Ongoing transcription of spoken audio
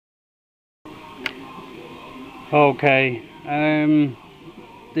Okay,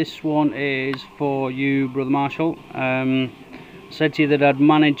 this one is for you, Brother Marshall. Said to you that I'd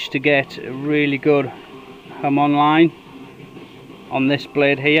managed to get a really good Hamon line on this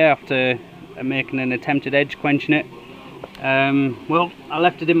blade here after making an attempted edge quenching it. Well, I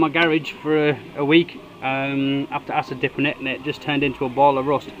left it in my garage for a week after acid dipping it, and it just turned into a ball of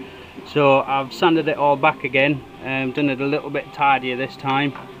rust. So I've sanded it all back again, done it a little bit tidier this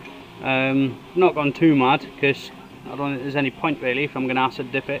time. Not gone too mad, because I don't think there's any point really if I'm going to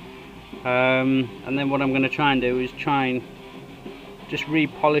acid dip it. And then what I'm going to try and do is try and just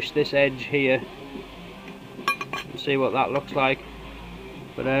re-polish this edge here and see what that looks like.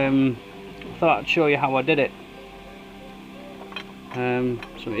 But I thought I'd show you how I did it.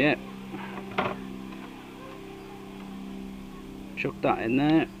 So yeah, chuck that in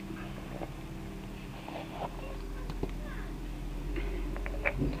there.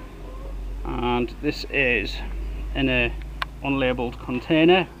 And this is in a unlabeled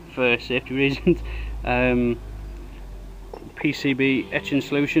container for safety reasons. PCB etching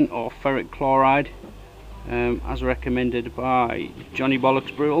solution or ferric chloride, as recommended by Johnny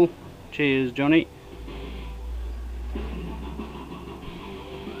Bollocks Brutal. Cheers, Johnny.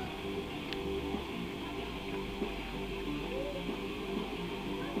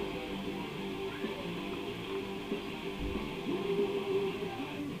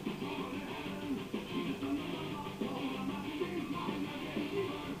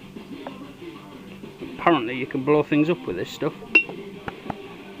 Apparently you can blow things up with this stuff.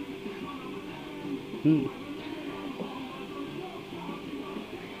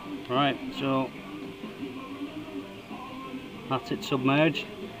 Right, so that's it submerged.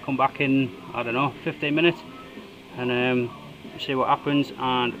 Come back in, I don't know, 15 minutes and see what happens,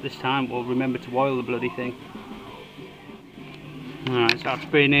 and this time we'll remember to oil the bloody thing. Alright, so it's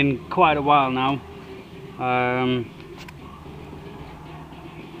been in quite a while now.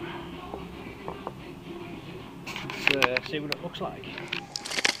 Let's see what it looks like.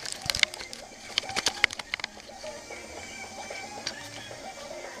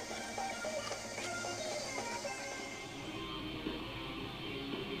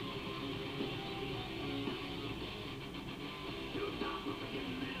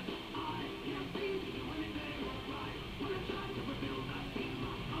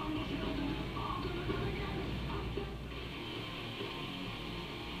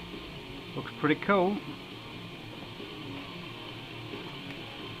 Looks pretty cool.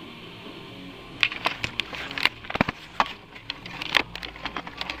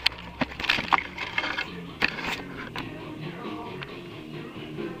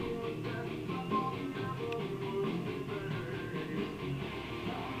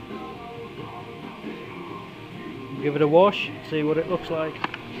 Give it a wash, see what it looks like.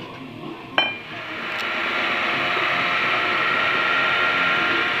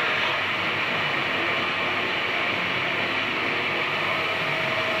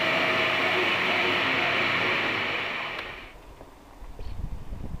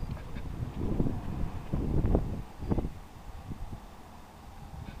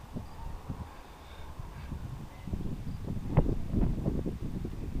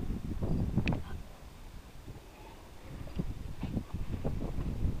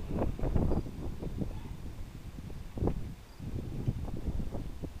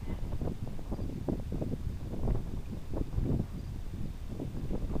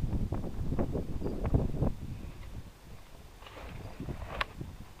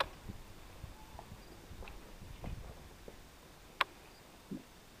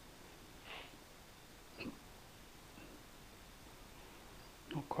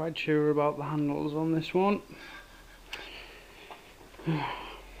 Not quite sure about the handles on this one.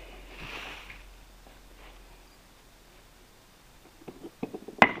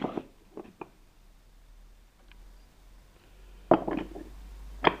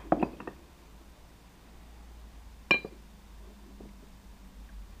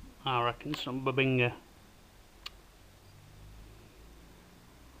 I reckon some Bubinga.